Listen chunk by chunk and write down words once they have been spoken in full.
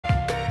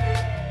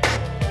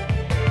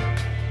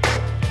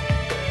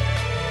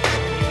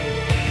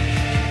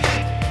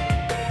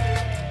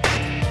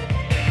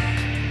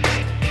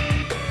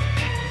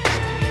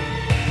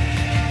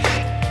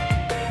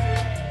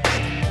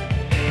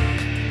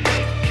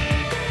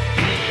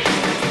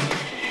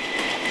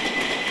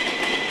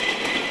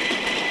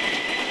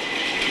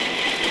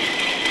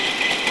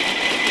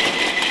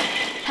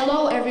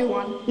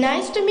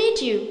Nice to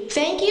meet you.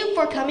 Thank you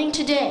for coming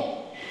today.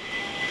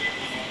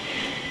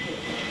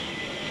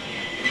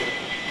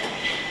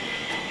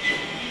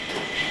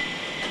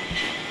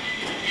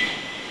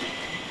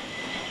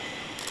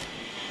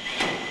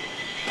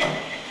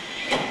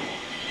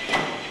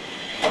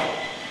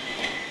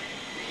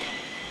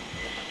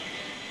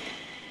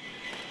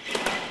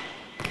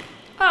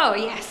 Oh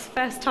yes,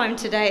 first time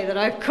today that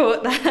I've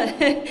caught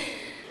that.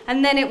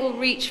 And then it will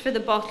reach for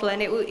the bottle,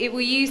 and it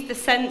will use the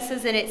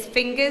sensors in its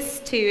fingers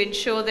to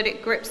ensure that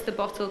it grips the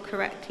bottle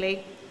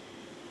correctly.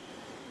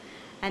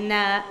 And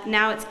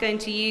now it's going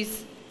to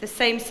use the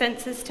same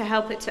sensors to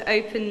help it to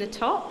open the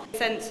top,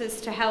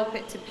 sensors to help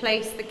it to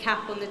place the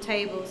cap on the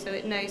table so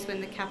it knows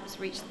when the cap has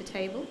reached the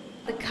table.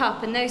 The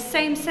cup, and those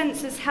same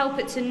sensors help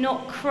it to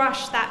not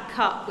crush that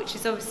cup, which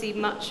is obviously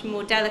much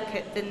more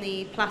delicate than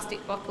the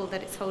plastic bottle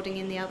that it's holding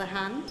in the other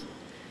hand.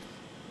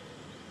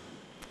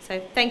 So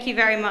thank you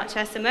very much,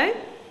 Asimo.